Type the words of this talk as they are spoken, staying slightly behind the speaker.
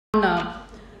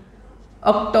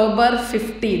October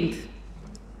 15th.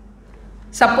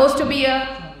 Supposed to be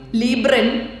a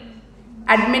Libran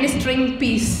administering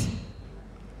peace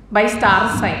by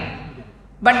star sign,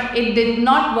 but it did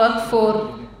not work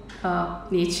for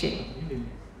Nietzsche.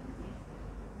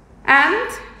 And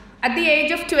at the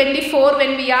age of 24,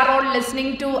 when we are all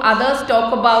listening to others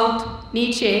talk about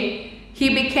Nietzsche, he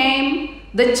became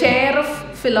the chair of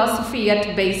philosophy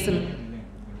at Basel.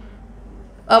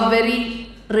 A very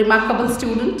remarkable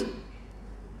student,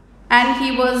 and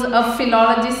he was a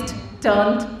philologist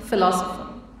turned philosopher.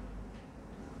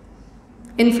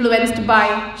 Influenced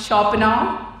by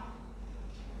Schopenhauer,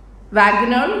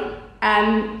 Wagner,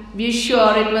 and we're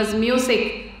sure it was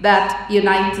music that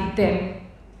united them.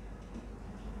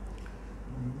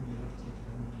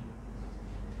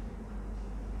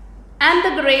 And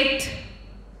the great,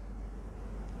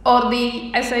 or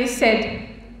the, as I said,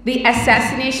 the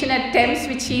assassination attempts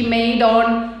which he made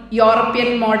on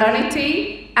European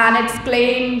modernity and its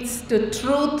claims to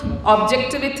truth,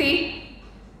 objectivity,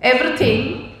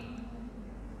 everything.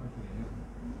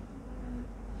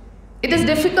 It is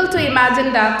difficult to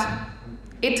imagine that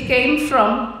it came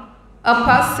from a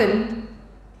person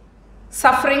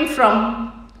suffering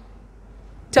from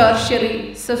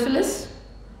tertiary syphilis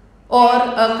or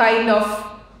a kind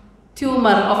of tumor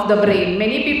of the brain.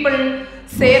 Many people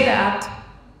say that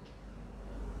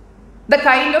the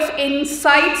kind of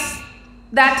insights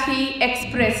that he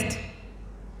expressed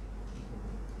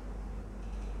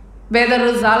were the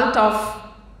result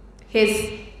of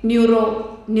his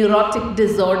neurotic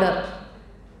disorder.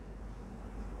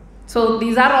 So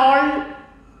these are all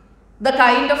the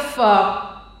kind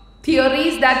of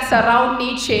theories that surround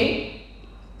Nietzsche.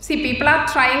 See, people are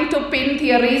trying to pin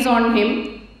theories on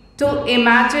him to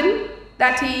imagine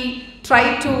that he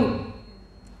tried to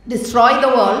destroy the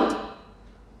world,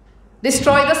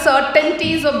 destroy the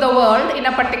certainties of the world in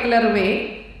a particular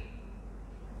way.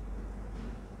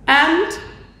 And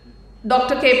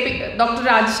Dr.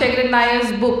 Rajashekharan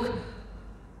Nayar's book,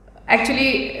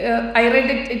 actually I read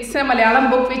it, it's a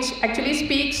Malayalam book which actually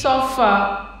speaks of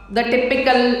the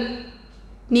typical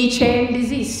Nietzschean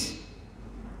disease,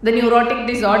 the neurotic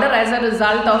disorder as a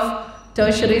result of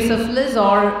tertiary syphilis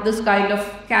or this kind of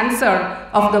cancer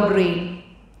of the brain.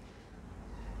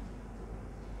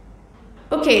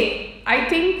 Okay, I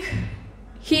think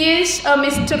he is a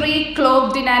mystery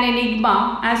cloaked in an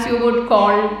enigma, as you would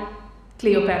call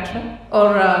Cleopatra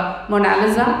or Mona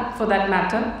Lisa for that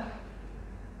matter.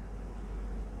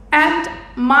 And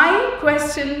my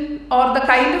question, or the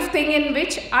kind of thing in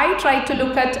which I try to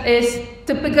look at, is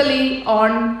typically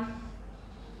on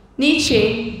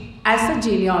Nietzsche as a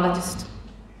genealogist.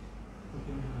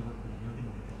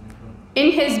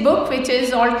 In his book, which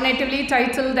is alternatively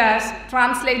titled as,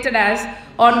 translated as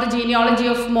On the Genealogy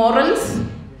of Morals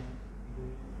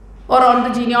or On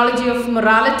the Genealogy of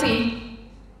Morality,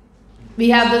 we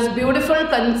have this beautiful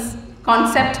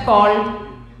concept called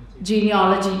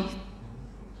genealogy,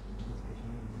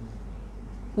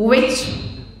 which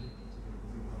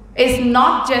is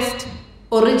not just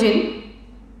origin,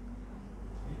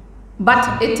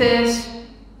 but it is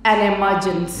an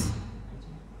emergence.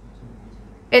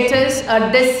 It is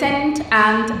a descent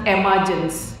and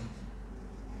emergence.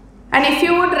 And if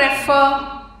you would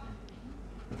refer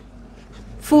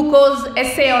Foucault's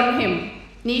essay on him,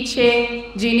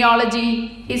 Nietzsche, Genealogy,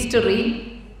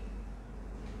 History,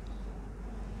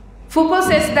 Foucault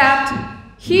says that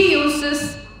he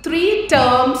uses 3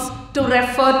 terms to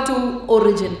refer to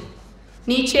origin.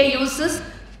 Nietzsche uses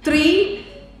 3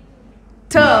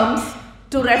 terms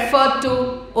to refer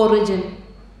to origin.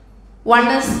 One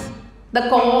is the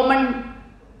common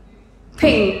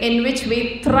thing in which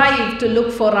we thrive to look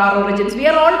for our origins. We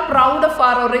are all proud of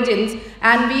our origins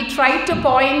and we try to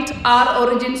point our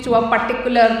origins to a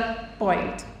particular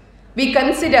point. We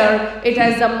consider it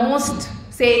as the most,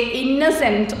 say,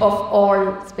 innocent of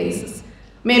all spaces.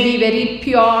 Maybe very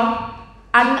pure,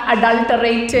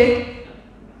 unadulterated.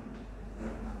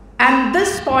 And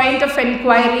this point of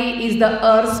inquiry is the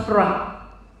Ursprung,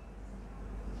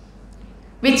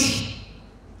 which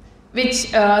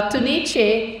to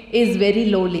Nietzsche is very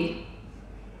lowly,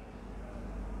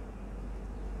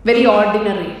 very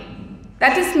ordinary.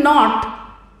 That is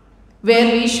not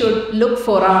where we should look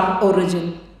for our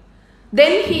origin.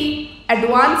 Then he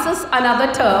advances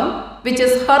another term, which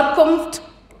is Herkunft,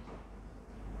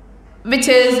 which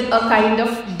is a kind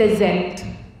of descent.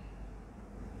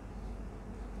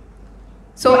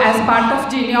 So as part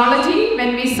of genealogy,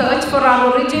 when we search for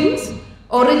our origins,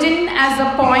 origin as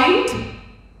a point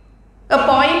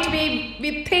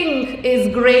we think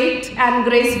is great and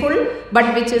graceful,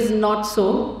 but which is not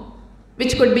so,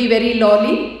 which could be very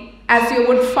lowly as you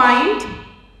would find,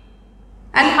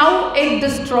 and how it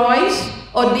destroys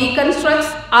or deconstructs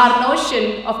our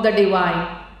notion of the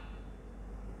divine.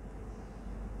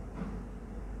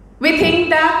 We think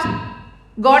that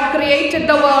God created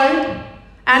the world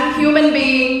and human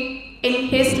being in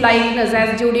his likeness,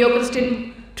 as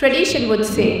Judeo-Christian tradition would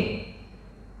say.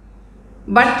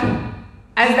 But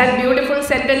as that beautiful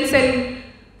sentence in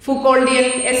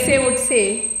Foucauldian essay would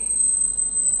say,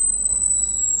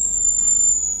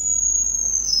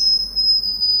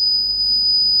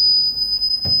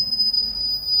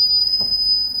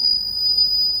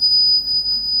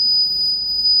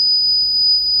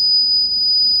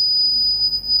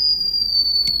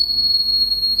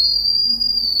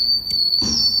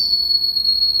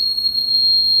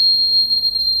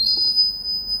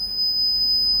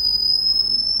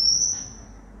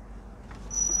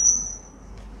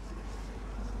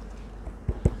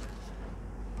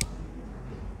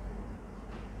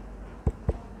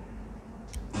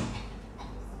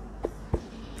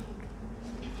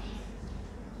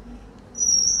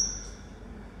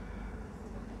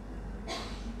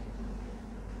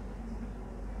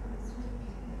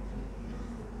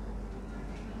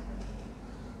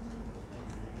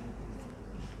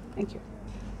 thank you.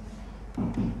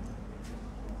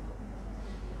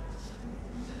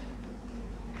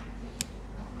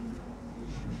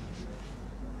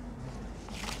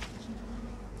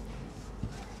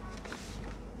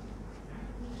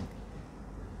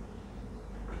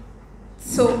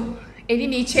 So, any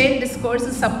Nietzschean discourse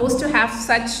is supposed to have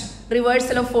such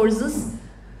reversal of forces.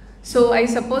 So, I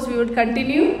suppose we would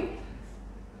continue.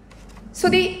 So,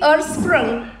 the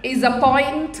Ursprung is a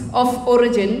point of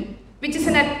origin, which is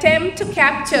an attempt to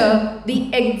capture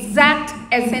the exact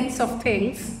essence of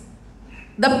things,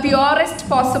 the purest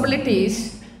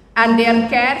possibilities, and their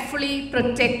carefully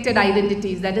protected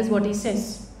identities. That is what he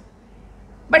says.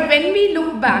 But when we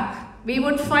look back, we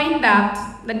would find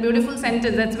that beautiful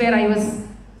sentence, that's where I was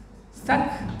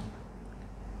stuck.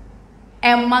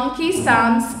 A monkey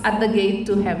stands at the gate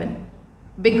to heaven,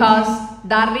 because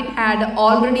Darwin had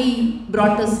already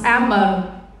brought his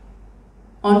hammer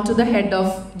onto the head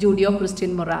of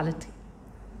Judeo-Christian morality.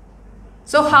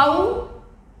 So how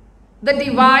the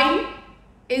divine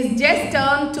is just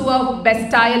turned to a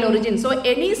bestial origin. So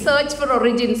any search for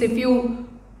origins,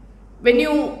 when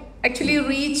you actually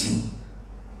reach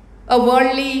a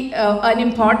worldly, an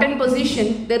important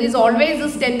position, there is always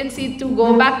this tendency to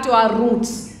go back to our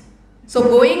roots. So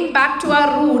going back to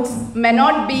our roots may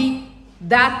not be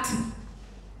that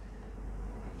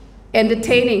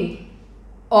entertaining,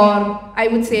 or I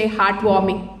would say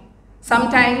heartwarming.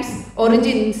 Sometimes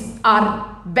origins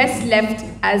are best left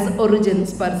as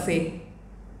origins per se.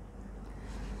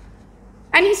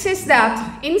 And he says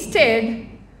that instead,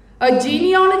 a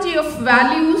genealogy of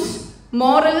values,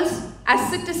 morals,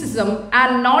 asceticism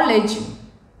and knowledge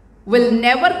will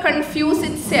never confuse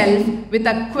itself with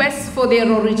a quest for their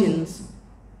origins.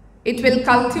 It will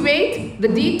cultivate the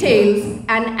details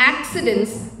and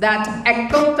accidents that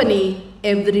accompany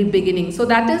every beginning. So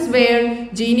that is where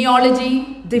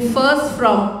genealogy differs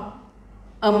from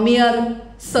a mere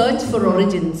search for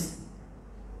origins.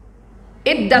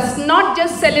 It does not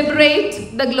just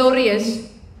celebrate the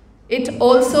glorious, it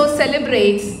also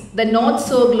celebrates the not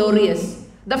so glorious,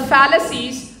 the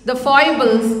fallacies, the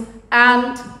foibles,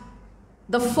 and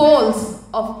the falls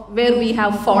of where we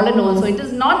have fallen also. It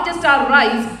is not just our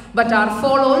rise, but our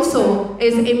fall also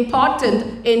is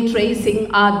important in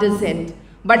tracing our descent.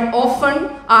 But often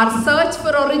our search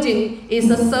for origin is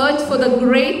a search for the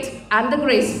great and the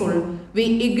graceful.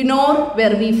 We ignore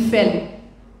where we fell.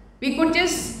 We could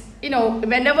just,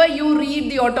 whenever you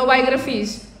read the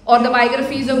autobiographies or the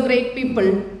biographies of great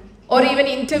people, or even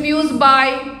interviews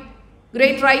by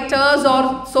great writers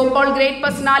or so-called great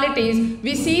personalities,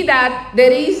 we see that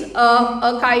there is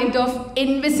a kind of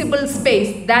invisible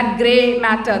space, that grey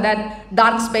matter, that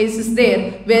dark space is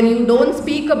there, where you don't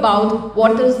speak about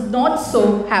what is not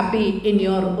so happy in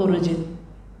your origin.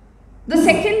 The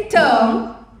second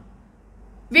term,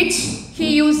 which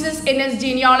he uses in his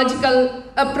genealogical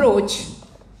approach,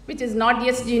 which is not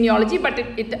just genealogy, but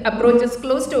it approaches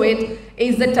close to it,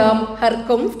 is the term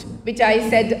Herkunft, which I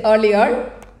said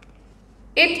earlier.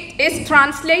 It is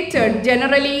translated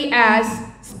generally as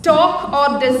stock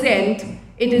or descent.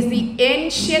 It is the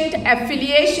ancient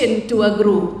affiliation to a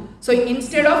group. So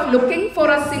instead of looking for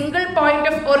a single point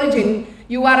of origin,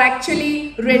 you are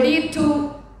actually ready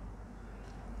to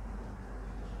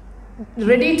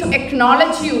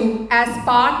acknowledge you as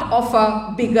part of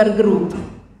a bigger group.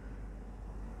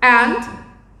 And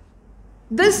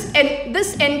this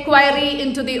inquiry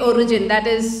into the origin, that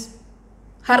is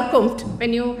Herkunft,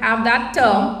 when you have that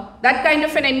term, that kind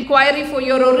of an inquiry for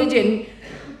your origin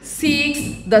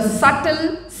seeks the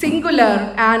subtle,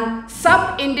 singular and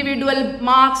sub-individual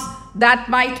marks that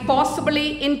might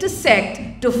possibly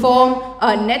intersect to form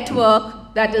a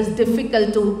network that is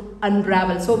difficult to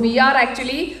unravel. So we are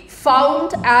actually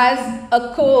found as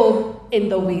a cog in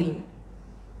the wheel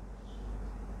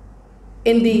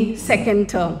in the second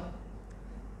term.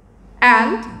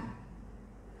 And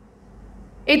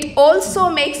it also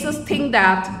makes us think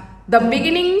that the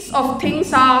beginnings of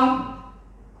things are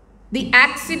the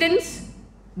accidents,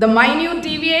 the minute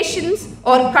deviations,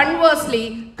 or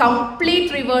conversely,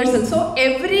 complete reversal. So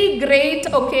every great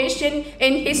occasion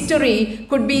in history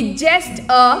could be just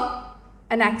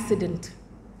an accident.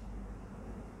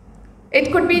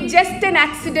 It could be just an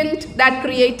accident that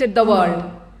created the world.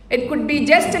 It could be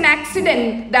just an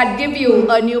accident that gives you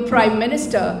a new prime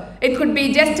minister. It could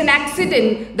be just an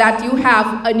accident that you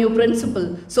have a new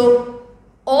principal. So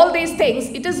all these things,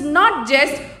 it is not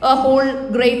just a whole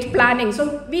great planning.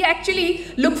 So we actually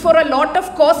look for a lot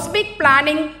of cosmic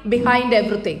planning behind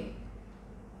everything,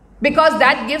 because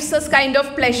that gives us kind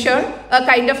of pleasure, a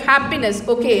kind of happiness.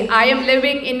 Okay, I am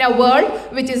living in a world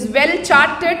which is well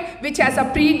charted, which has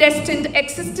a predestined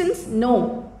existence.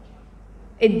 No,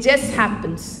 it just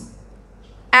happens.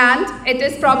 And it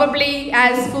is probably,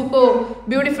 as Foucault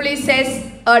beautifully says,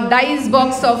 a dice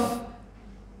box of,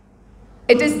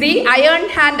 it is the iron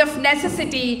hand of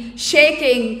necessity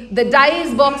shaking the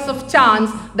dice box of chance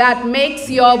that makes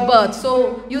your birth.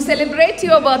 So you celebrate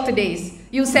your birthdays,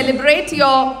 you celebrate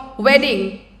your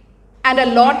wedding, and a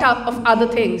lot of other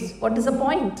things. What is the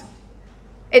point?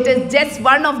 It is just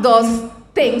one of those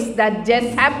things that just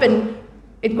happened.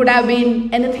 It could have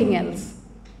been anything else.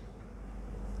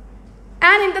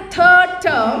 And in the third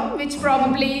term, which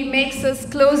probably makes us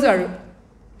closer,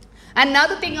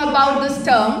 another thing about this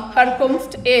term,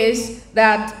 Herkunft, is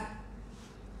that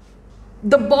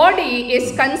the body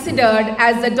is considered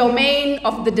as the domain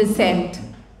of the descent,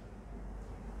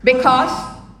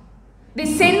 because the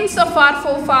sins of our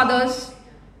forefathers,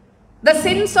 the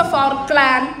sins of our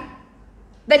clan,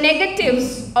 the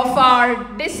negatives of our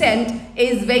descent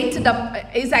is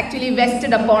actually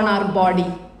vested upon our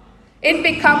body. It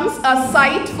becomes a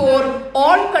site for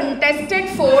all contested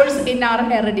force in our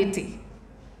heredity.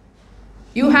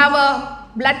 You have a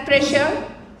blood pressure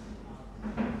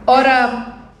or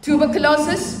a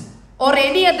tuberculosis or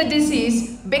any other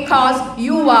disease because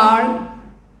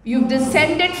you've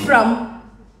descended from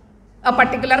a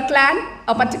particular clan,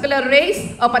 a particular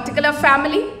race, a particular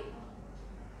family.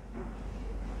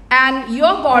 And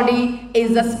your body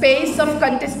is a space of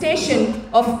contestation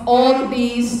of all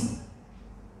these,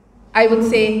 I would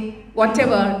say,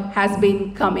 whatever has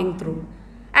been coming through.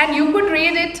 And you could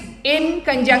read it in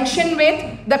conjunction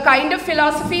with the kind of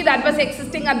philosophy that was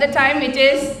existing at the time, which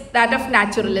is that of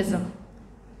naturalism.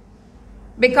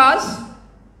 Because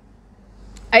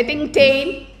I think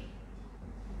Taine,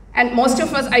 and most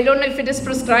of us, I don't know if it is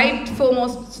prescribed for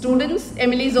most students,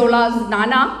 Emile Zola's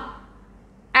Nana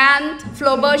and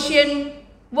Flaubertian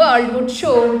world would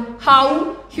show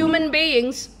how human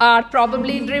beings are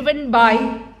probably driven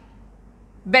by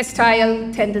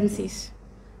bestial tendencies.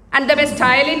 And the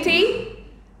bestiality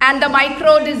and the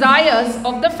micro desires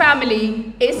of the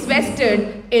family is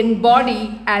vested in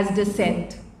body as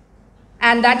descent.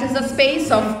 And that is the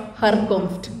space of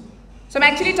Herkunft. So I'm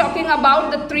actually talking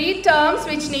about the three terms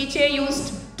which Nietzsche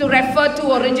used to refer to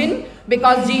origin,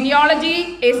 because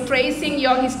genealogy is tracing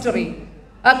your history,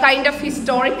 a kind of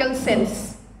historical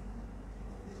sense.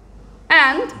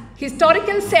 And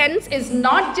historical sense is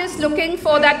not just looking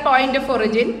for that point of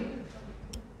origin.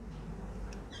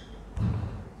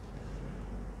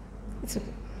 It's okay.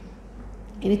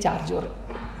 Any charge or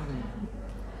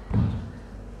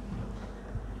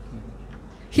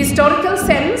historical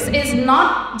sense is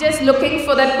not just looking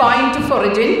for that point of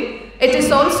origin. It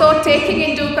is also taking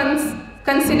into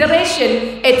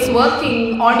consideration its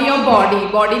working on your body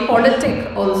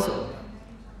politic also.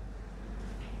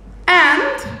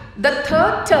 And the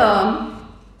third term,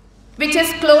 which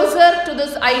is closer to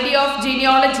this idea of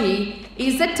genealogy,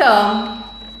 is the term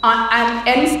an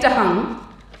Entstehung,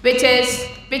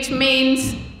 which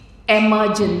means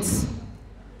emergence.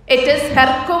 It is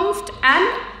Herkunft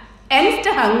and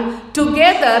Entstehung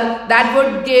together that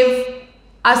would give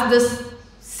us this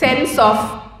sense of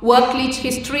worklich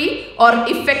history or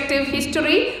effective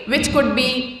history, which could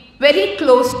be very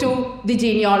close to the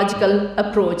genealogical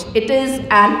approach. It is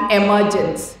an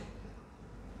emergence.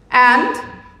 And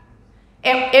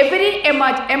every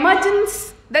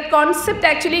emergence, that concept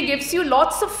actually gives you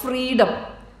lots of freedom.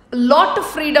 A lot of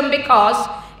freedom, because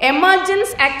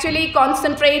Emergence actually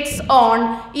concentrates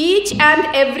on each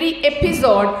and every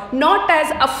episode, not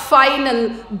as a final,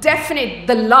 definite,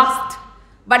 the last,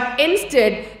 but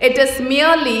instead it is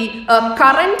merely a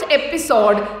current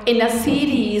episode in a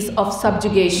series of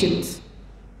subjugations.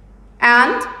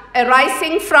 And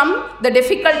arising from the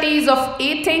difficulties of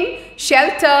eating,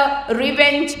 shelter,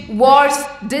 revenge, wars,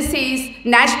 disease,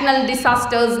 national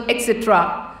disasters,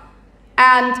 etc.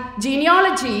 And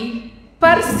genealogy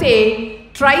per se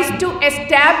tries to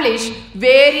establish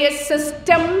various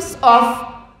systems of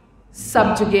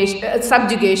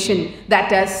subjugation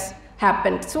that has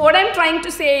happened. So what I'm trying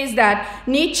to say is that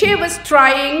Nietzsche was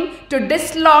trying to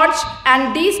dislodge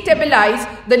and destabilize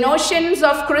the notions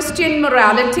of Christian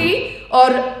morality, or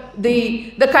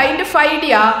the kind of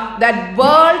idea that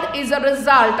world is a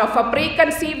result of a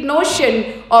preconceived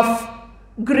notion of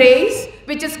grace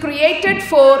which is created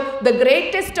for the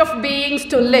greatest of beings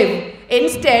to live.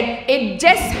 Instead, it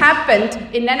just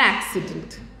happened in an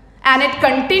accident, and it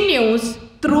continues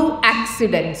through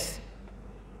accidents.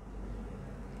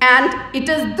 And it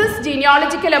is this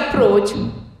genealogical approach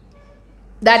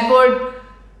that would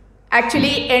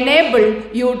actually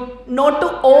enable you not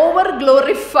to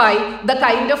over-glorify the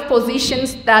kind of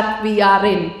positions that we are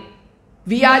in.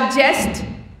 We are just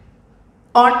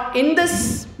in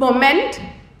this moment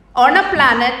on a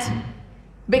planet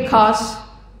because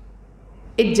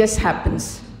it just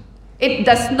happens. It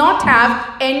does not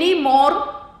have any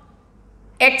more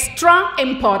extra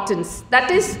importance. That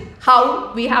is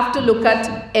how we have to look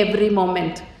at every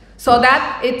moment, so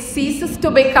that it ceases to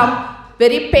become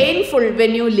very painful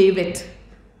when you leave it.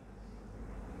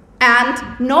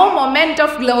 And no moment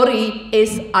of glory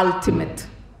is ultimate.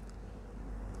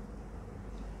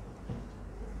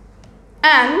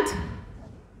 And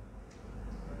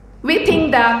we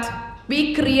think that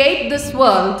we create this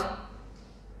world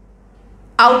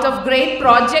out of great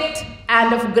project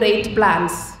and of great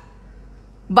plans.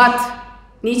 But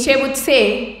Nietzsche would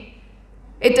say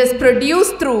it is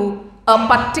produced through a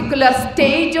particular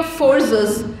stage of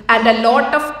forces, and a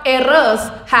lot of errors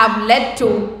have led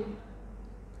to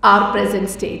our present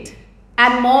state,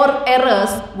 and more errors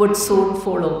would soon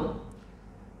follow.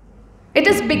 It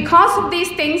is because of these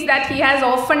things that he has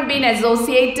often been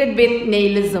associated with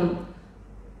nihilism,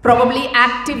 probably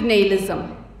active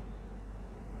nihilism.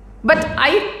 But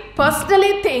I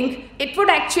personally think it would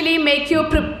actually make you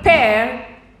prepare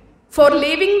for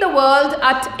leaving the world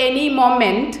at any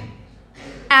moment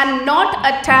and not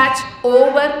attach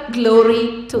over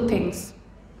glory to things.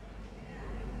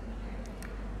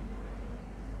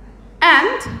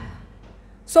 And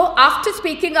so after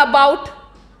speaking about,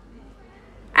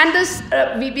 and this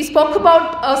we spoke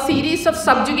about a series of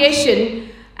subjugation,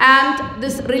 and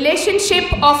this relationship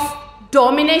of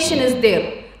domination is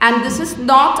there, and this is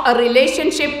not a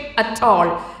relationship at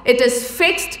all. It is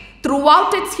fixed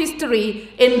throughout its history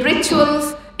in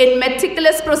rituals, in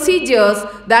meticulous procedures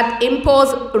that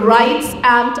impose rights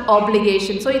and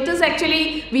obligations. So it is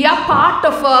actually, we are part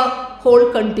of a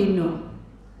whole continuum.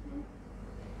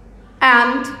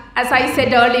 And as I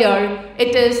said earlier,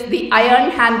 it is the iron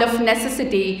hand of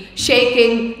necessity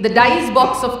shaking the dice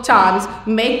box of chance,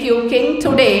 make you king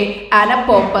today and a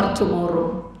pauper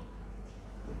tomorrow.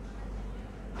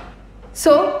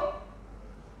 So,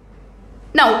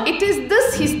 now, it is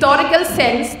this historical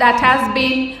sense that has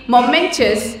been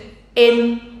momentous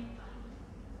in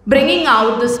bringing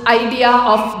out this idea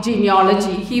of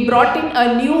genealogy. He brought in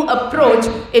a new approach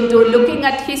into looking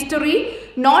at history,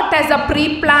 not as a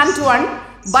pre-planned one,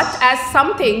 but as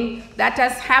something that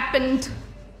has happened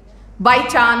by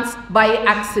chance, by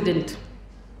accident.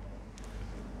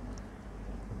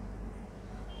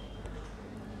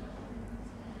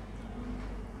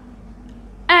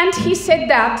 And he said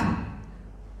that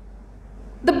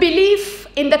the belief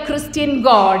in the Christian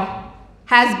God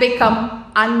has become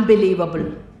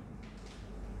unbelievable.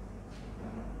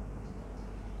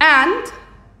 And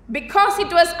because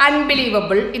it was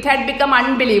unbelievable, it had become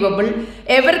unbelievable,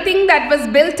 everything that was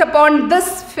built upon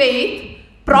this faith,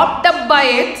 propped up by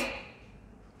it,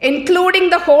 including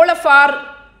the whole of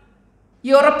our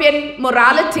European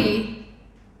morality,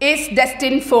 is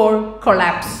destined for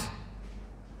collapse.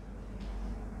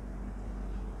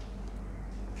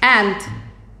 And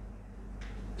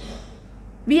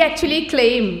we actually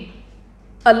claim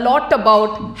a lot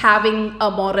about having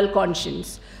a moral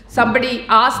conscience. Somebody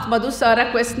asked Madhu sir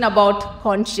a question about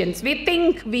conscience. We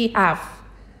think we have.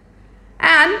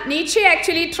 And Nietzsche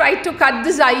actually tried to cut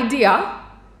this idea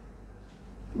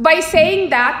by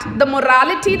saying that the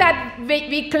morality that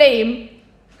we claim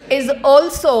is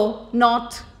also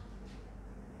not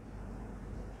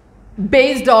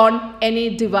based on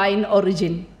any divine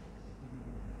origin.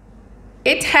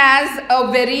 it has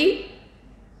a very,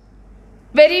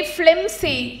 very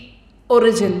flimsy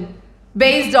origin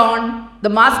based on the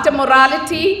master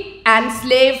morality and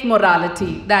slave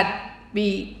morality that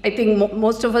I think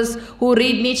most of us who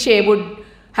read Nietzsche would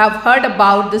have heard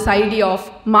about this idea of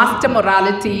master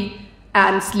morality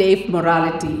and slave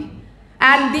morality.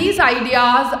 And these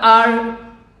ideas are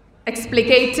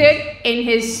explicated in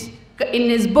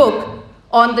his book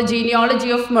on the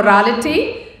genealogy of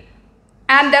morality.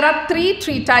 And there are 3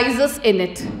 treatises in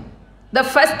it. The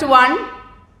first one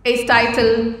is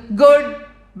titled Good,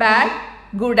 Bad,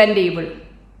 Good and Evil.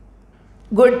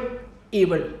 Good,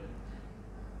 Evil.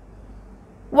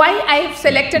 Why I have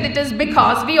selected it is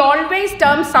because we always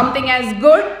term something as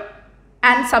good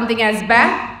and something as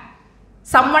bad,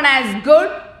 someone as good,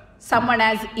 someone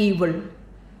as evil.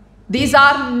 These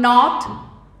are not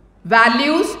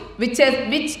values which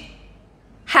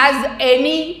has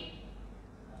any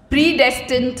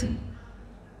predestined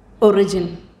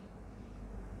origin.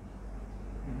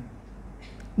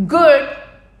 Good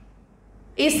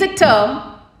is a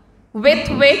term with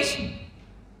which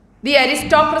the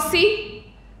aristocracy,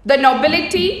 the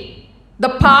nobility, the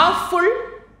powerful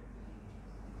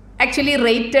actually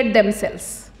rated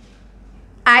themselves.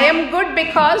 I am good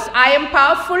because I am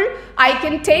powerful, I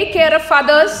can take care of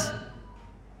others.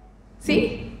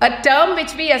 See, a term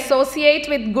which we associate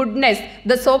with goodness,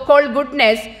 the so-called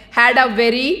goodness, had a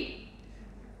very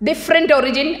different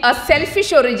origin, a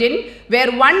selfish origin,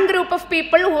 where one group of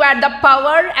people who had the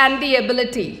power and the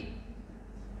ability.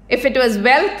 If it was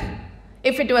wealth,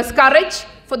 if it was courage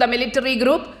for the military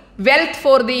group, wealth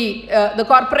for the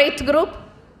corporate group,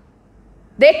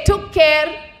 they took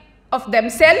care of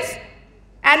themselves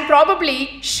and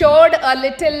probably showed a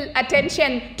little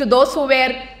attention to those who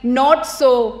were not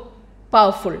so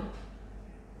powerful.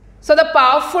 So the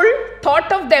powerful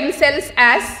thought of themselves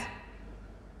as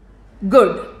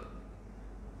good.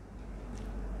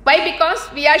 Why?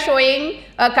 Because we are showing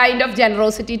a kind of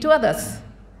generosity to others.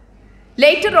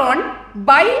 Later on,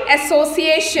 by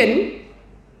association,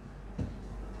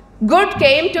 good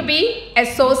came to be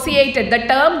associated. The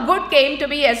term good came to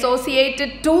be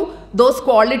associated to those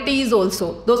qualities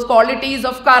also. Those qualities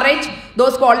of courage,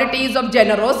 those qualities of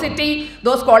generosity,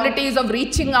 those qualities of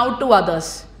reaching out to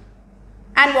others.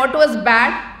 And what was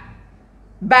bad?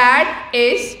 Bad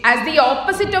is, as the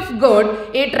opposite of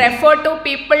good, it referred to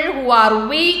people who are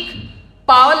weak,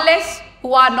 powerless,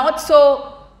 who are not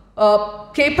so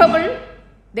capable.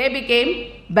 They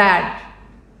became bad.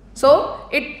 So,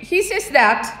 Nietzsche says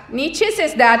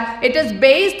that it is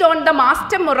based on the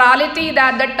master morality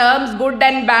that the terms good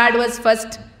and bad was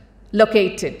first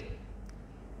located.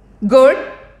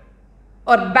 Good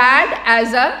or bad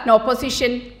as an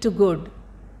opposition to good.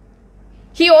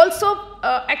 He also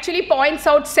actually points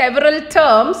out several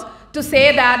terms to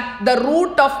say that the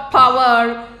root of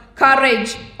power,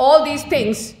 courage, all these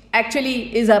things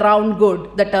actually is around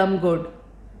good, the term good.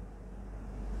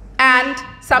 And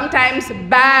sometimes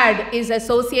bad is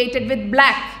associated with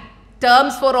black.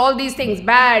 Terms for all these things,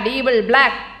 bad, evil,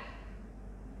 black.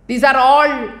 These are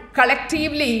all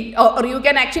collectively, or you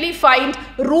can actually find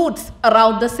roots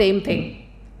around the same thing.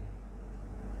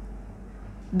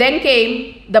 Then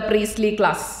came the priestly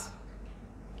class.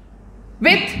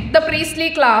 With the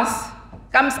priestly class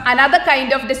comes another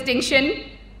kind of distinction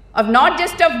of not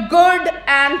just of good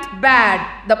and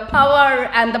bad, the power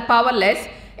and the powerless,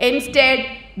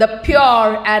 instead the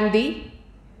pure and the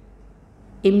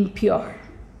impure.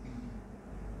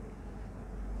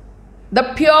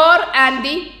 The pure and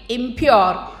the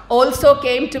impure also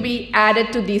came to be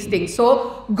added to these things.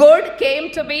 So good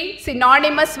came to be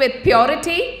synonymous with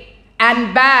purity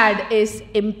and bad is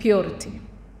impurity.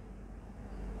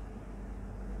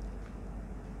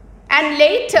 And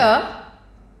later,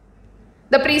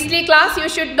 the priestly class, you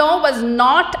should know, was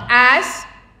not as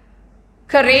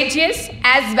courageous,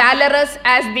 as valorous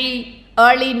as the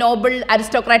early noble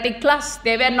aristocratic class.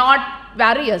 They were not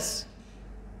warriors.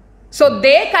 So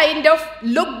they kind of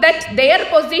looked at their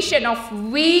position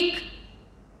of weak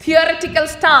theoretical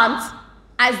stance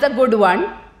as the good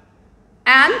one.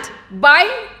 And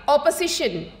by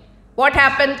opposition, what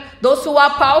happened? Those who are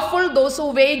powerful, those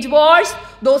who wage wars,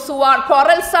 those who are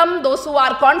quarrelsome, those who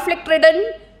are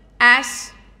conflict-ridden,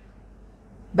 as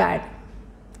bad,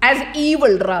 as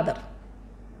evil rather.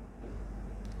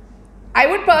 I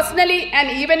would personally,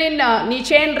 and even in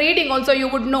Nietzschean reading also, you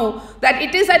would know that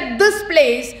it is at this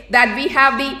place that we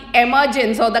have the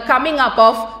emergence or the coming up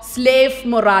of slave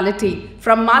morality.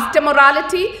 From master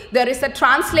morality, there is a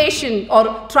translation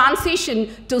or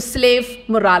transition to slave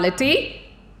morality.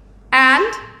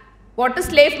 And what is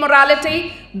slave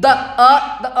morality? The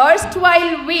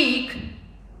erstwhile weak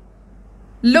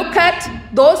look at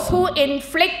those who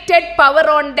inflicted power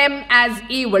on them as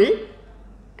evil,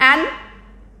 and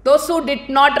those who did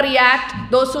not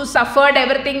react, those who suffered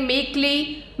everything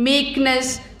meekly,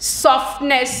 meekness,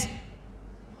 softness,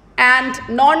 and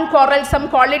non-quarrelsome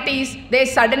qualities, they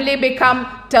suddenly become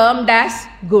termed as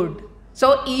good.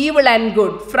 So evil and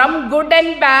good, from good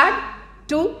and bad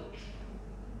to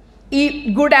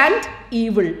good and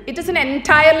evil. It is an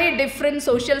entirely different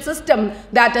social system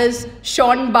that is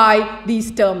shown by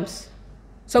these terms.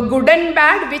 So good and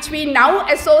bad, which we now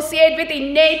associate with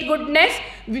innate goodness,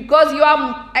 because you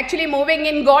are actually moving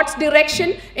in God's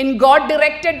direction, in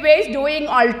God-directed ways, doing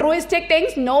altruistic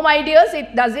things. No ideas,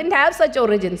 it doesn't have such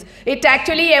origins. It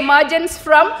actually emerges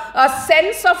from a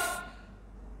sense of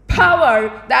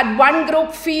power that one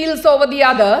group feels over the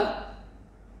other,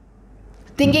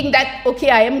 thinking that, okay,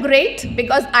 I am great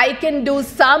because I can do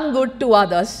some good to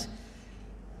others.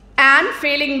 And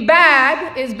feeling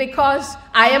bad is because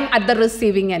I am at the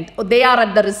receiving end, or they are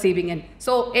at the receiving end.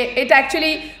 So it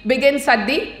actually begins at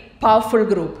the powerful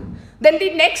group. Then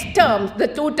the next terms, the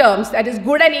two terms, that is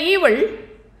good and evil,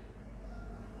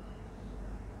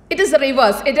 it is the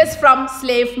reverse. It is from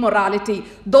slave morality.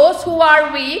 Those who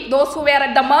are weak, those who were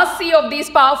at the mercy of these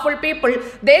powerful people,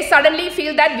 they suddenly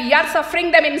feel that we are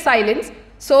suffering them in silence.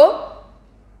 So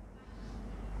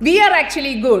we are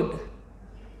actually good.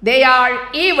 They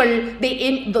are evil,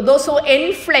 those who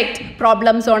inflict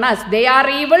problems on us. They are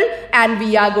evil and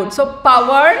we are good. So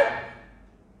power,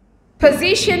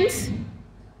 positions,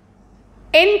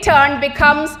 in turn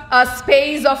becomes a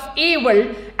space of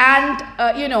evil, and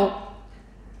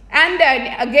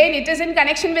again it is in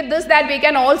connection with this that we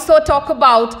can also talk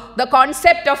about the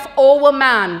concept of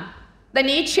overman. The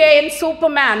Nietzschean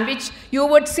Superman, which you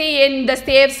would see in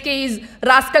Dostoevsky's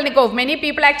Raskolnikov. Many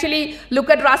people actually look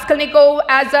at Raskolnikov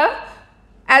as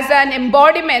an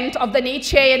embodiment of the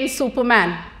Nietzschean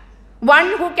Superman.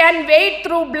 One who can wade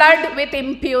through blood with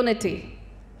impunity.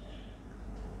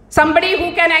 Somebody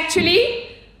who can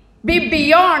actually be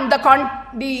beyond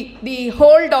the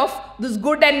hold of this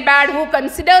good and bad, who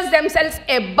considers themselves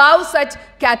above such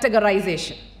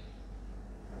categorization.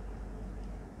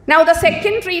 Now, the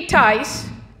second treatise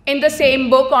in the same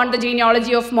book on the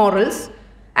genealogy of morals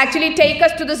actually take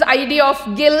us to this idea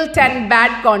of guilt and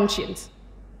bad conscience.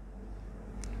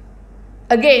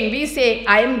 Again, we say,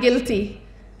 I am guilty.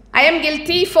 I am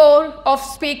guilty of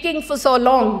speaking for so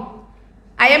long.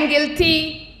 I am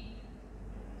guilty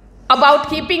about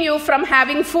keeping you from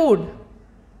having food.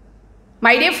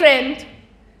 My dear friend,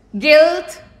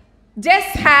 guilt just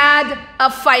had a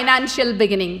financial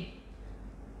beginning.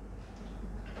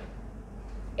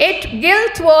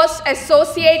 Guilt was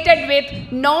associated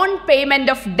with non-payment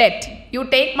of debt. You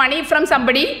take money from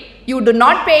somebody, you do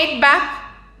not pay it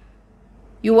back,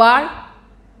 you are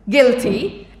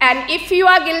guilty. And if you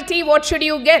are guilty, what should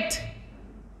you get?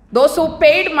 Those who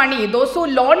paid money, those who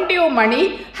loaned you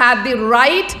money, have the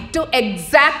right to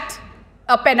exact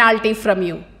a penalty from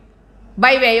you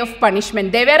by way of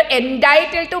punishment. They were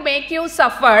entitled to make you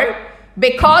suffer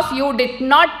because you did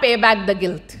not pay back the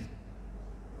guilt.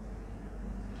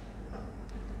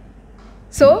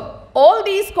 So all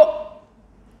these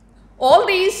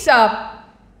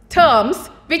terms,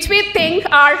 which we think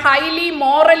are highly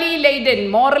morally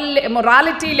laden,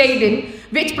 morality laden,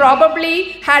 which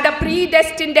probably had a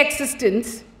predestined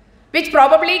existence, which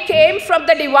probably came from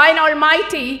the divine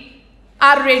Almighty,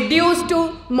 are reduced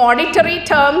to monetary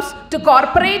terms, to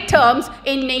corporate terms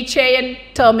in Nietzschean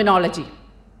terminology.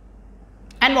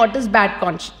 And what is bad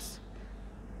conscience?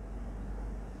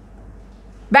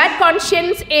 Bad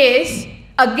conscience is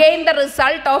again the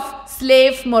result of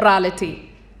slave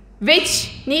morality,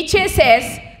 which Nietzsche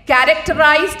says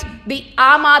characterized the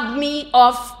Aam Aadmi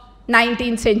of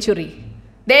 19th century.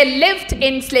 They lived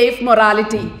in slave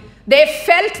morality. They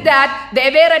felt that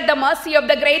they were at the mercy of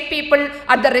the great people,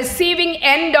 at the receiving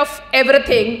end of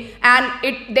everything,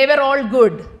 and they were all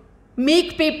good.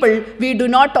 Meek people, we do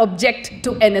not object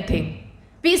to anything.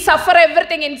 We suffer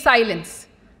everything in silence.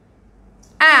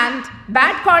 And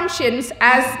bad conscience,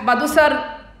 as Badhu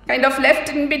sir kind of left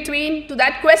in between to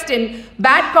that question,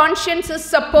 bad conscience is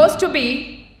supposed to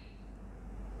be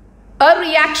a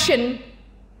reaction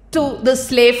to the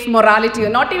slave morality, or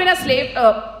not even a slave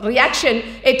reaction,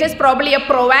 it is probably a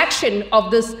proaction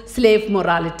of this slave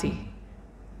morality.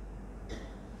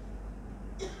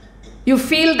 You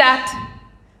feel that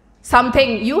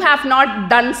you have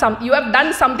done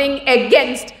something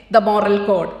against the moral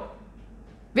code,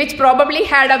 which probably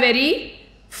had a very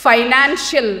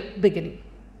financial beginning.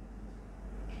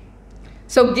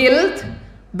 So guilt,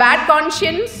 bad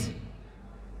conscience,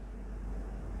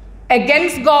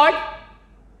 against God,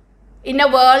 in a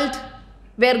world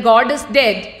where God is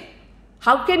dead,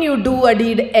 how can you do a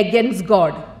deed against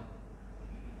God?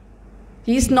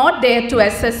 He is not there to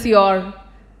assess your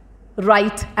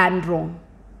right and wrong.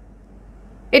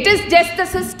 It is just the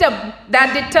system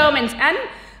that determines. And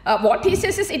what he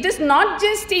says is, it is not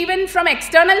just even from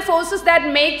external forces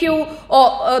that make you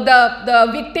the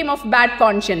victim of bad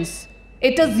conscience.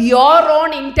 It is your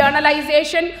own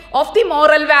internalization of the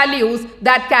moral values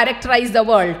that characterize the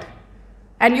world.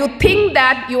 And you think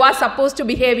that you are supposed to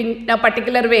behave in a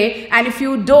particular way, and if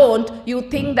you don't, you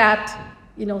think that,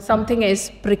 something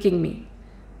is pricking me.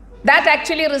 That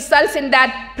actually results in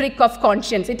that prick of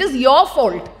conscience. It is your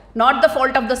fault, not the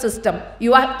fault of the system.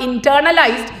 You have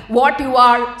internalized what you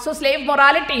are. So slave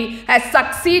morality has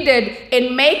succeeded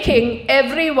in making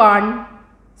everyone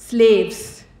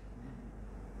slaves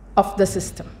of the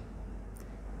system.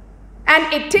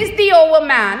 And it is the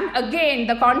overman, again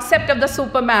the concept of the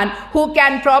Superman, who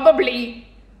can probably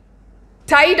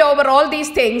tide over all these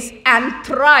things and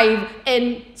thrive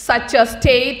in such a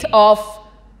state of,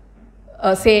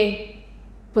 say,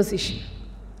 position.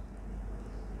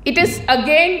 It is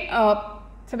again,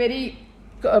 it's a very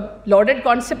loaded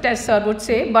concept, as Sir would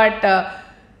say, but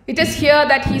it is here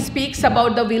that he speaks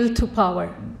about the will to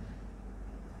power.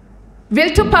 Will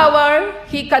to power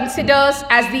he considers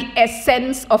as the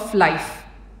essence of life.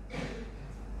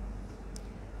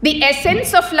 The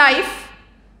essence of life,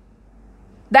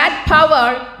 that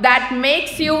power that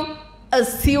makes you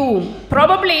assume.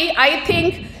 Probably, I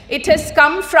think it has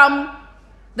come from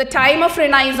the time of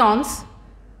Renaissance,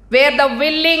 where the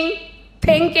willing,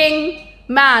 thinking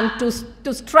man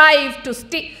to strive, to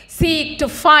seek, to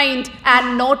find,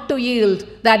 and not to yield,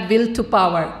 that will to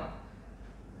power.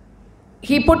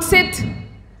 He puts it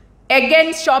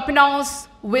against Schopenhauer's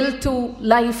will to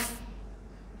life.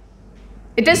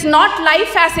 It is not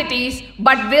life as it is,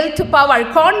 but will to power.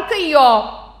 Conquer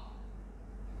your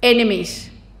enemies.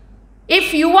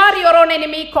 If you are your own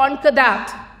enemy, conquer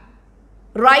that.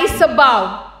 Rise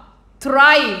above,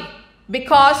 thrive,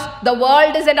 because the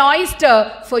world is an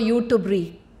oyster for you to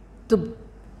break.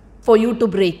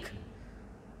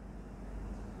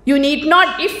 You need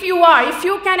not, if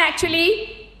you can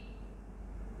actually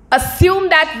assume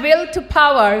that will to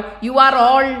power, you are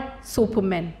all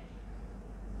supermen,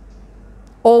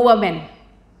 overmen.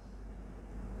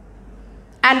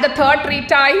 And the third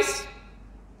treatise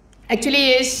actually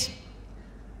is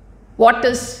what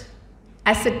is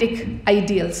ascetic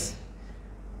ideals.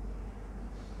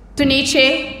 To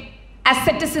Nietzsche,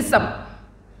 asceticism,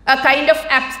 a kind of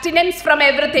abstinence from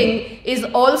everything, is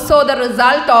also the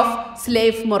result of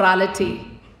slave morality,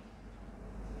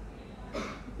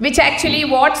 which actually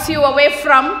wards you away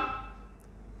from,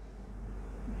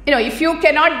 if you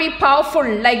cannot be powerful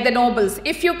like the nobles,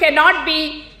 if you cannot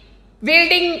be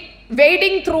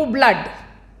wading through blood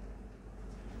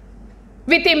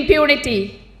with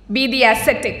impunity, be the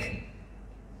ascetic.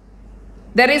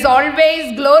 There is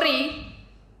always glory,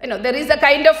 there is a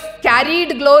kind of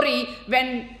carried glory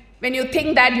when you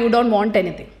think that you don't want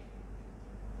anything.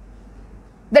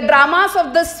 The dramas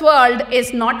of this world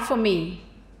is not for me.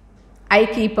 I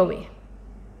keep away.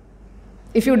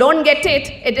 If you don't get it,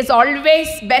 it is always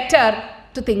better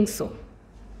to think so.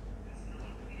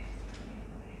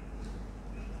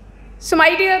 So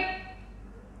my dear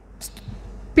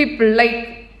people,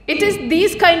 it is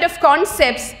these kind of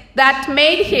concepts that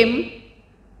made him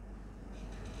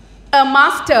a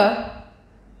master,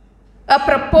 a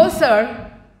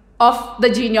proposer of the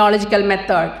genealogical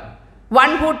method.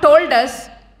 One who told us,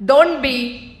 don't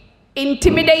be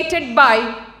intimidated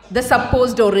by the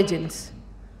supposed origins.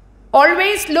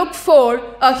 Always look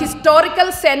for a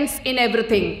historical sense in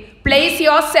everything. Place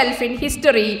yourself in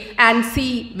history and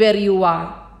see where you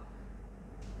are.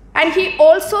 And he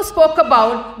also spoke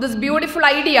about this beautiful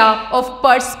idea of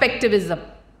perspectivism.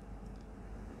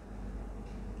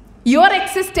 Your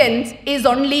existence is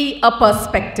only a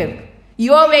perspective.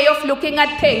 Your way of looking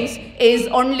at things is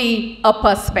only a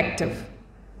perspective.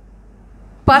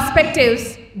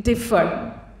 Perspectives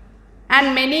differ.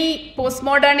 And many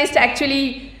postmodernists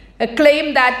actually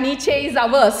claim that Nietzsche is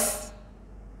ours.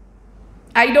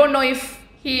 I don't know if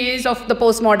he is of the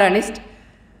postmodernist.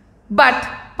 But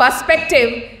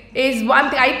perspective is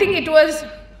one thing. I think it was,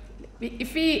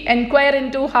 if we inquire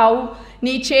into how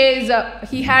Nietzsche is,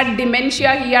 he had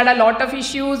dementia, he had a lot of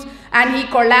issues, and he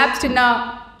collapsed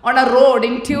on a road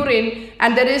in Turin,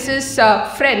 and there is his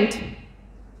friend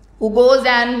who goes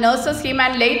and nurses him,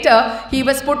 and later he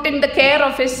was put in the care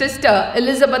of his sister,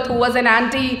 Elizabeth, who was an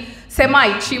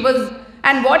anti-Semite.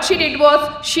 And what she did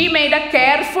was, she made a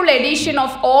careful edition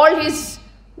of all his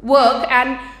work,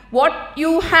 and what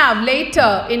you have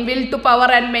later in Will to Power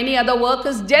and many other works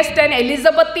is just an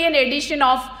Elizabethan edition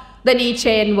of the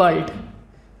Nietzschean world.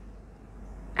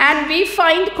 And we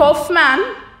find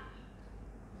Kaufmann,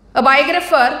 a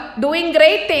biographer, doing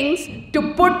great things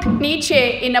to put Nietzsche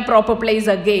in a proper place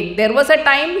again. There was a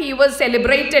time he was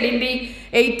celebrated in the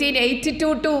 1882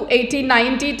 to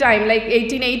 1890 time, like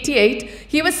 1888.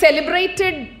 He was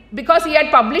celebrated because he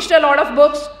had published a lot of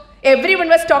books. Everyone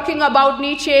was talking about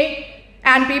Nietzsche,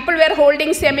 and people were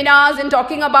holding seminars and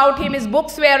talking about him. His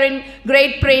books were in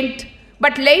great print.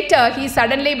 But later, he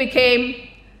suddenly became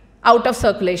out of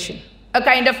circulation, a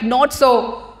kind of not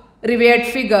so revered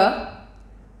figure,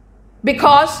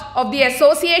 because of the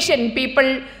association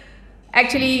people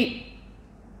actually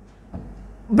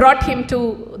brought him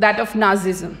to that of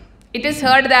Nazism. It is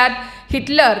heard that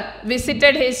Hitler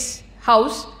visited his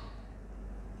house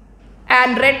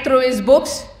and read through his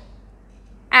books,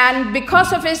 and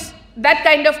because of that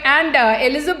kind of, and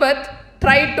Elizabeth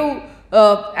tried to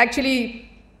actually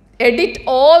edit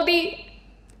all the,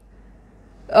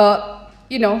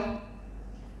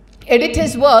 edit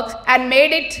his works and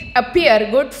made it appear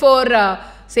good for,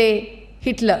 say,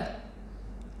 Hitler.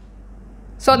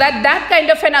 So that kind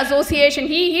of an association,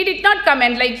 he did not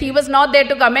comment, like he was not there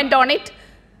to comment on it.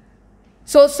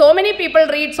 So many people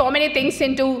read so many things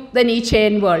into the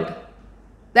Nietzschean world.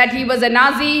 That he was a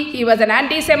Nazi, he was an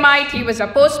anti-Semite, he was a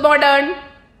postmodern,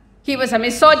 he was a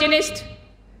misogynist.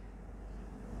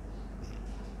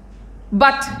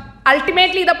 But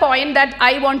ultimately the point that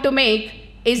I want to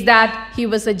make is that he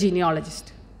was a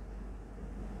genealogist.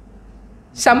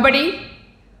 Somebody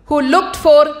who looked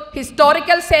for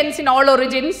historical sense in all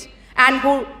origins and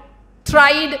who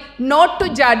tried not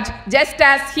to judge just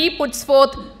as he puts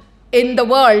forth in the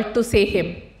world to say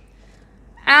him.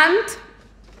 And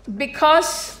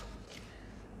because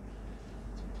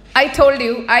I told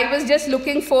you, I was just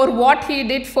looking for what he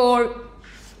did for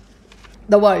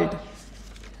the world,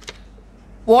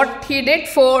 what he did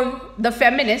for the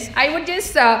feminists, I would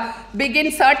just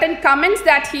begin certain comments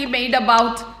that he made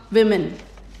about women.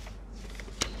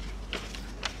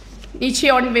 Nietzsche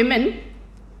on women.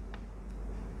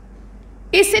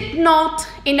 Is it not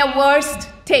in a worst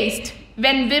taste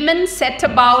when women set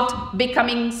about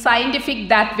becoming scientific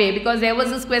that way? Because there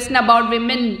was this question about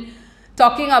women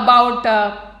talking about,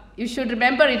 you should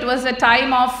remember it was a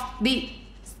time of the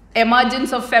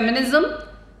emergence of feminism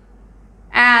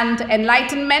and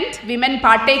enlightenment, women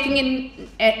partaking in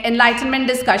enlightenment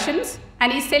discussions.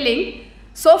 And he's telling,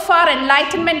 so far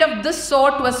enlightenment of this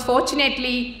sort was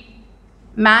fortunately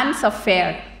man's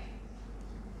affair.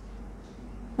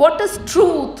 What is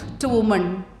truth to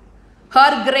woman?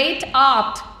 Her great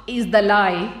art is the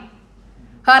lie.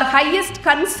 Her highest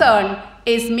concern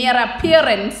is mere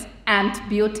appearance and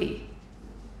beauty.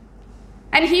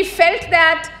 And he felt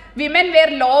that women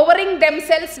were lowering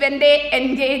themselves when they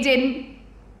engage in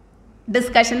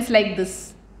discussions like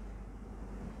this.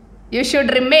 You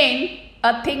should remain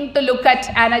a thing to look at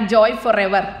and a joy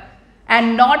forever,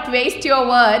 and not waste your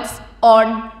words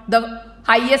on the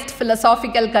highest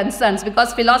philosophical concerns,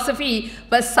 because philosophy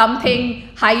was something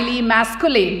highly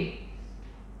masculine.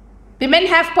 Women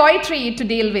have poetry to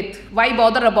deal with. Why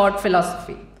bother about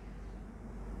philosophy?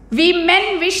 We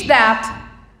men wish that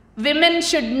women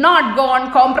should not go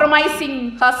on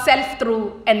compromising herself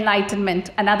through enlightenment.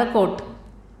 Another quote.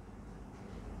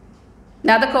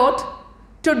 Another quote.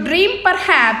 To dream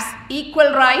perhaps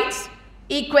equal rights,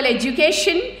 equal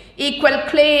education, equal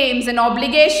claims and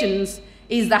obligations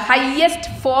is the highest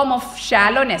form of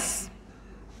shallowness.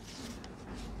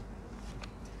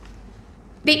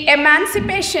 The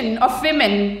emancipation of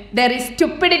women, there is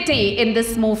stupidity in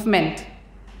this movement.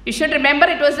 You should remember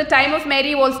it was the time of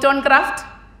Mary Wollstonecraft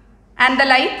and the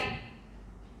like.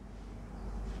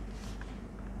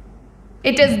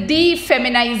 It is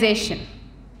defeminization.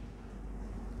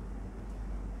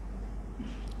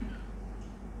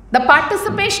 The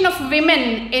participation of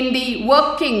women in the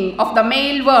working of the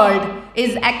male world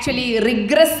is actually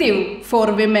regressive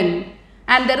for women.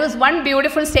 And there is one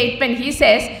beautiful statement. He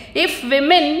says, if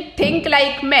women think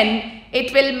like men,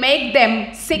 it will make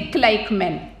them sick like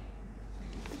men.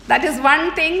 That is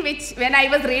one thing which, when I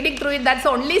was reading through it, that's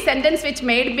the only sentence which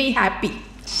made me happy.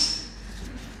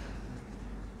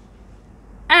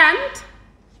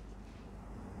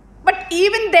 But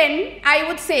even then, I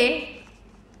would say,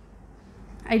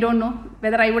 I don't know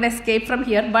whether I would escape from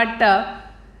here, but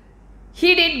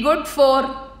he did good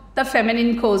for the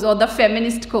feminine cause or the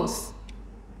feminist cause.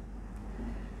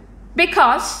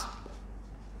 Because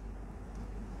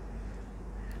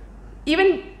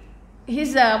even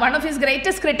one of his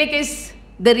greatest critics is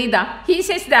Derrida. He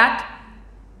says that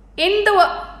in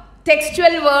the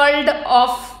textual world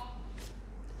of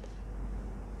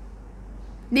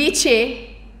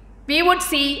Nietzsche, we would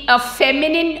see a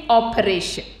feminine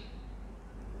operation.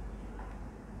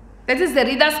 That is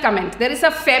Derrida's comment. There is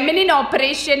a feminine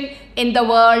operation in the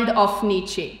world of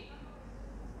Nietzsche.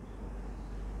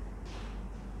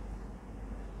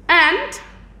 And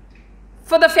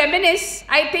for the feminists,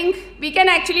 I think we can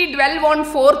actually dwell on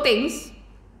 4 things.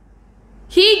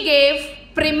 He gave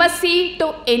primacy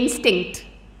to instinct.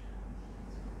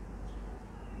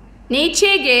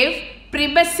 Nietzsche gave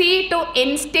primacy to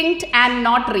instinct and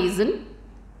not reason.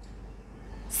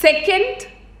 Second,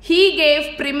 he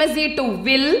gave primacy to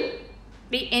will,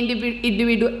 the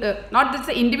individual, not just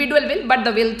the individual will, but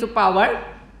the will to power.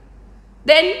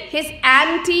 Then his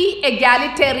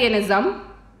anti-egalitarianism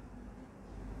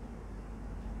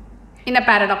in a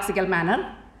paradoxical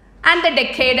manner. And the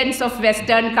decadence of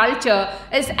Western culture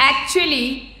is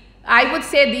actually, I would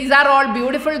say, these are all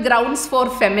beautiful grounds for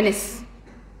feminists.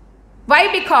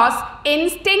 Why? Because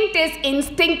instinct is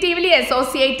instinctively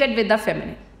associated with the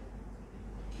feminine,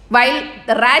 while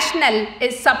the rational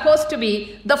is supposed to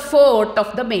be the forte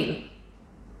of the male.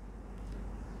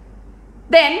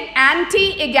 Then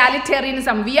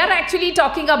anti-egalitarianism, we are actually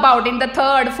talking about in the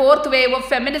 3rd, 4th wave of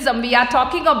feminism, we are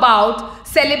talking about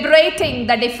celebrating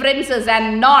the differences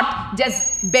and not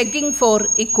just begging for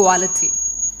equality.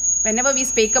 Whenever we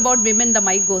speak about women, the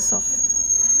mic goes off.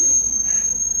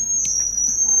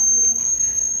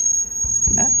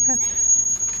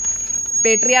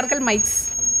 Patriarchal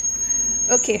mics.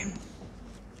 Okay.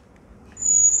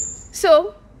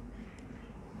 So,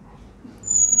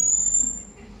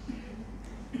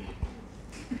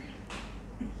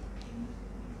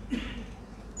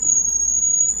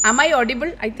 am I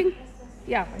audible? I think,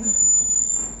 yeah.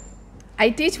 I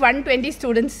teach 120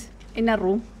 students in a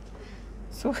room.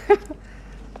 So,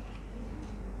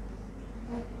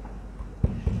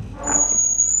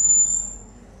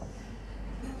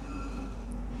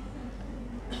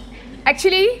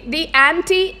 actually, the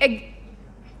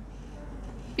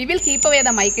we will keep away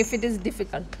the mic if it is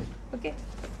difficult. Okay.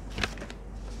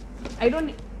 I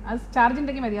don't, as charging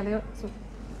the so.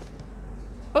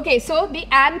 Okay, so the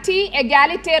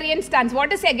anti-egalitarian stance.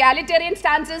 What is egalitarian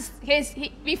stance is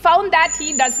we found that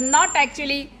he does not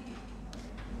actually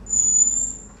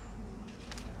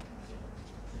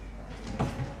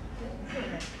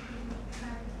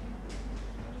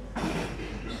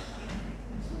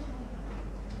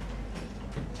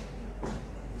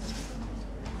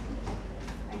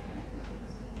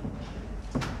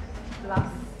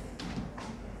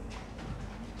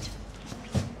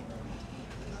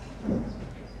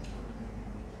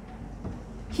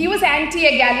he was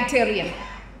anti-egalitarian.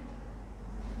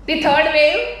 The 3rd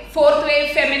wave, 4th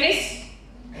wave feminists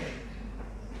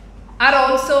are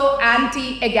also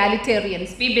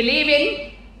anti-egalitarians. We believe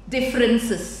in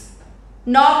differences,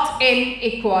 not in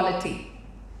equality.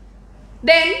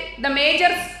 Then the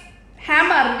major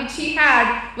hammer which he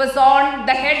had was on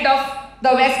the head of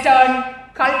the Western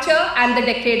culture and the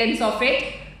decadence of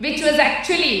it, which was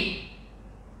actually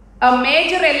a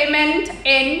major element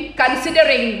in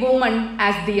considering woman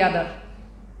as the other.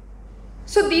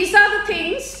 So these are the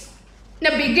things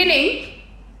in the beginning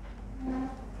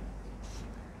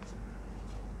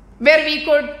where we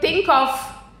could think of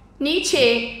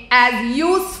Nietzsche as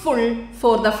useful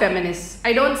for the feminists.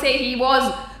 I don't say he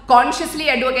was consciously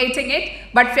advocating it,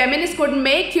 but feminists could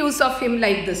make use of him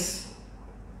like this.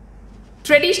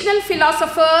 Traditional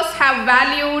philosophers have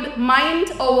valued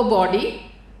mind over body,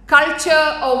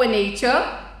 culture over nature,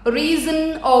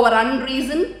 reason over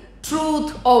unreason,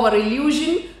 truth over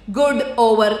illusion, good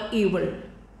over evil.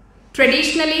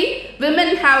 Traditionally,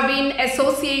 women have been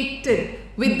associated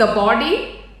with the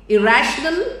body,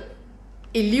 irrational,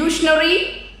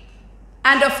 illusionary,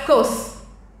 and of course,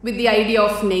 with the idea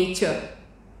of nature.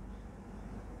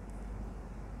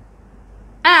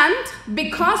 And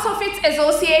because of its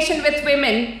association with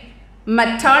women,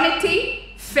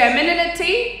 maternity,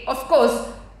 femininity, of course,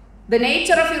 the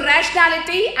nature of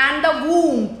irrationality and the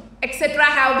womb, etc.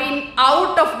 have been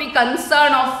out of the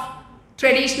concern of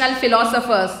traditional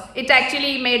philosophers. It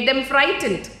actually made them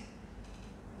frightened.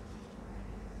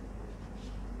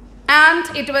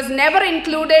 And it was never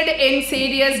included in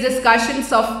serious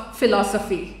discussions of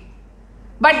philosophy.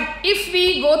 But if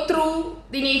we go through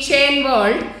the Nietzschean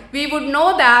world, we would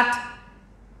know that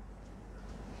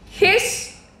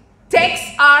his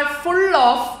texts are full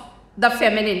of the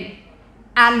feminine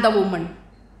and the woman.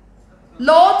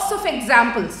 Lots of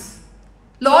examples,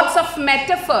 lots of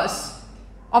metaphors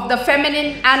of the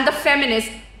feminine and the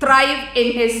feminist thrive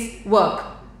in his work.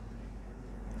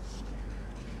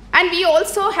 And we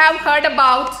also have heard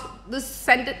about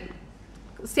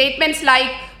statements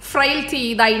like,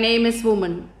 frailty, thy name is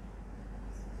woman.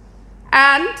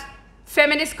 And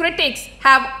feminist critics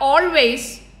have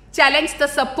always challenged the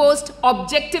supposed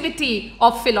objectivity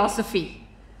of philosophy.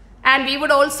 And we would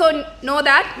also know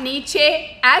that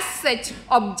Nietzsche, as such,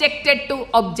 objected to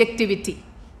objectivity.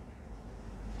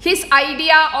 His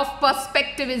idea of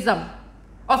perspectivism,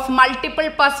 of multiple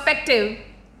perspective,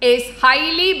 is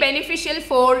highly beneficial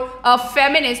for a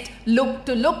feminist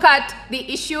to look at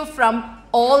the issue from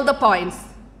all the points.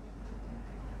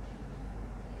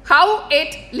 How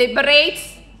it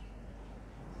liberates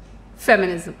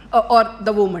feminism or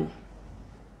the woman.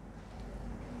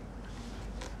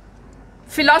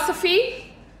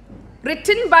 Philosophy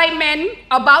written by men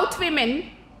about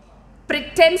women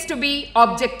pretends to be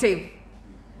objective,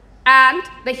 and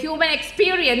the human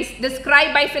experience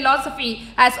described by philosophy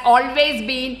has always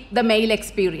been the male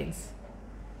experience.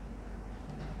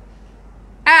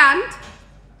 And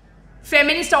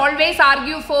feminists always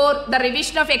argue for the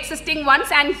revision of existing ones,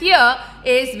 and here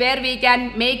is where we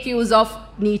can make use of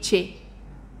Nietzsche.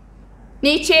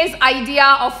 Nietzsche's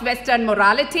idea of Western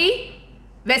morality,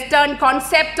 Western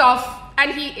concept of,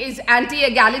 and he is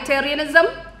anti-egalitarianism,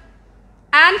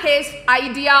 and his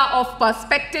idea of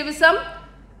perspectivism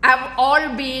have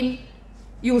all been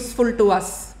useful to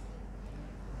us.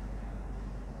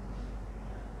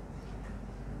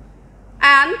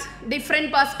 And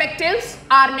different perspectives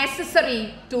are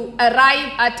necessary to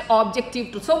arrive at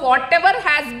objective truth. So whatever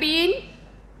has been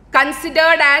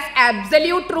considered as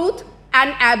absolute truth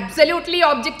and absolutely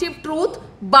objective truth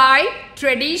by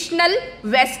traditional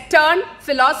Western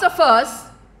philosophers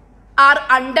are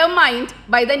undermined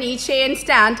by the Nietzschean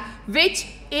stand, which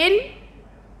in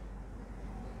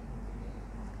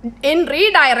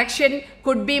redirection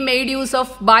could be made use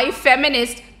of by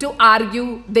feminists to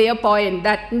argue their point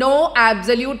that no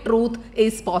absolute truth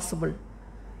is possible.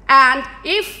 And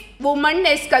if woman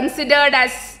is considered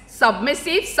as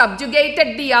submissive,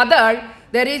 subjugated the other,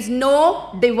 there is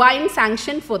no divine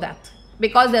sanction for that,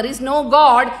 because there is no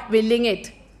God willing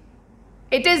it.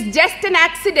 It is just an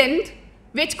accident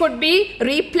which could be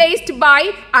replaced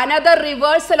by another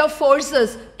reversal of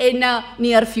forces in a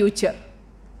near future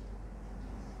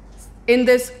in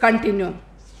this continuum.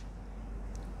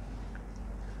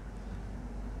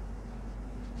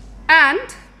 And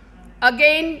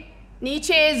again,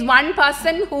 Nietzsche is one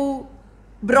person who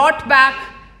brought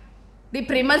back the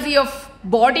primacy of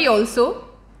body also.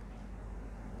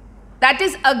 That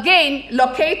is again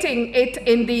locating it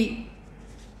in the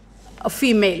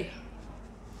female.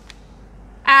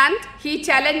 And he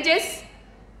challenges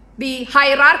the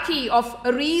hierarchy of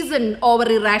reason over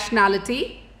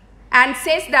irrationality and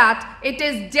says that it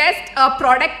is just a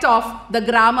product of the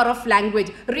grammar of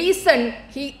language. Reason,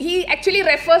 he actually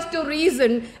refers to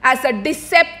reason as a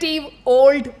deceptive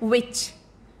old witch.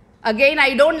 Again,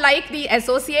 I don't like the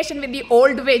association with the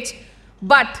old witch,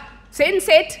 but since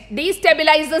it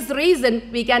destabilizes reason,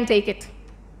 we can take it.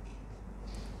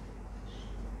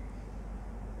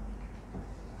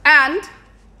 And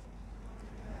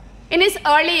in his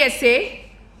early essay,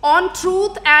 On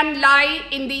Truth and Lie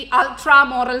in the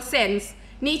Ultra-Moral Sense,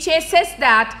 Nietzsche says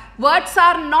that words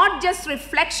are not just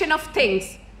reflection of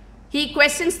things. He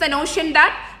questions the notion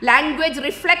that language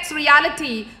reflects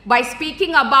reality by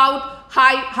speaking about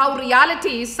how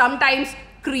reality is sometimes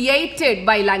created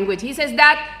by language. He says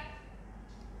that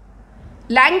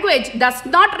language does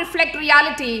not reflect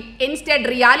reality. Instead,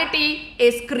 reality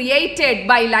is created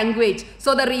by language.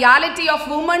 So the reality of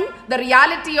woman, the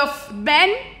reality of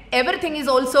men, everything is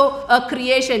also a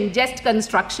creation, just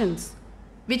constructions,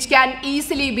 which can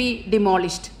easily be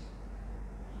demolished.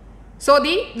 So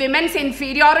the women's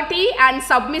inferiority and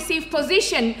submissive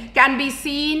position can be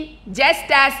seen just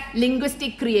as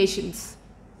linguistic creations.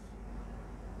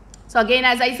 So again,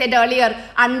 as I said earlier,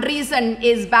 unreason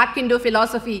is back into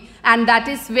philosophy, and that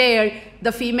is where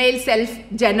the female self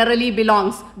generally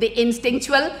belongs. The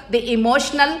instinctual, the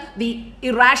emotional, the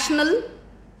irrational.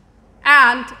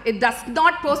 And it does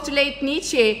not postulate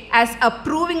Nietzsche as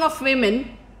approving of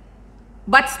women,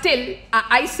 but still,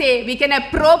 I say we can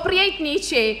appropriate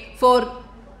Nietzsche for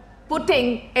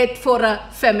putting it for a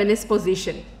feminist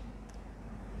position.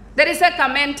 There is a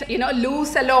comment, Lou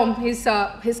Salome,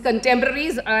 his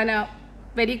contemporaries and a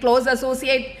very close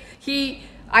associate, she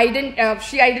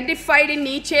identified in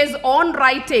Nietzsche's own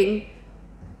writing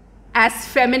as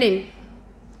feminine.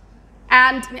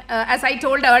 And as I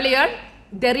told earlier,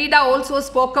 Derrida also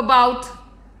spoke about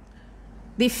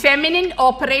the feminine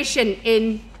operation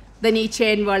in the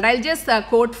Nietzschean world. I'll just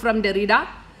quote from Derrida.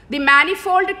 The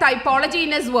manifold typology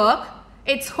in his work,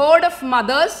 its horde of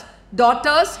mothers,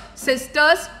 daughters,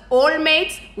 sisters, old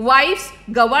maids, wives,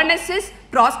 governesses,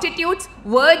 prostitutes,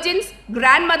 virgins,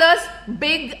 grandmothers,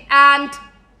 big and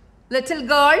little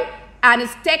girl, and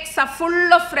his texts are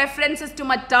full of references to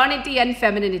maternity and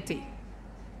femininity.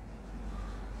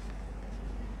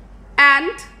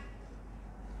 And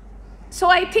so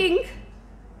I think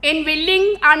in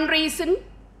willing unreason,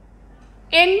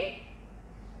 in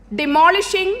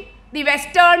demolishing the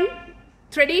Western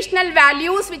traditional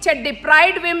values which had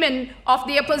deprived women of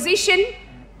their position,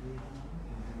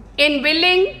 in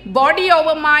willing body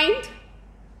over mind,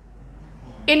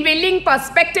 in willing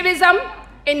perspectivism,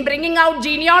 in bringing out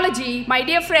genealogy, my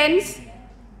dear friends,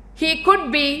 he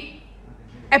could be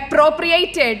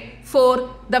appropriated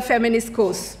for the feminist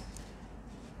cause.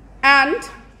 And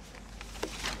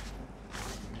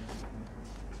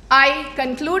I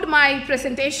conclude my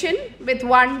presentation with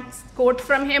one quote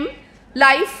from him: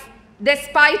 "Life,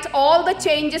 despite all the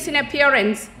changes in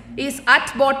appearance, is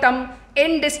at bottom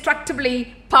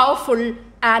indestructibly powerful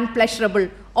and pleasurable."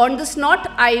 On this note,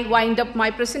 I wind up my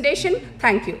presentation.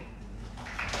 Thank you.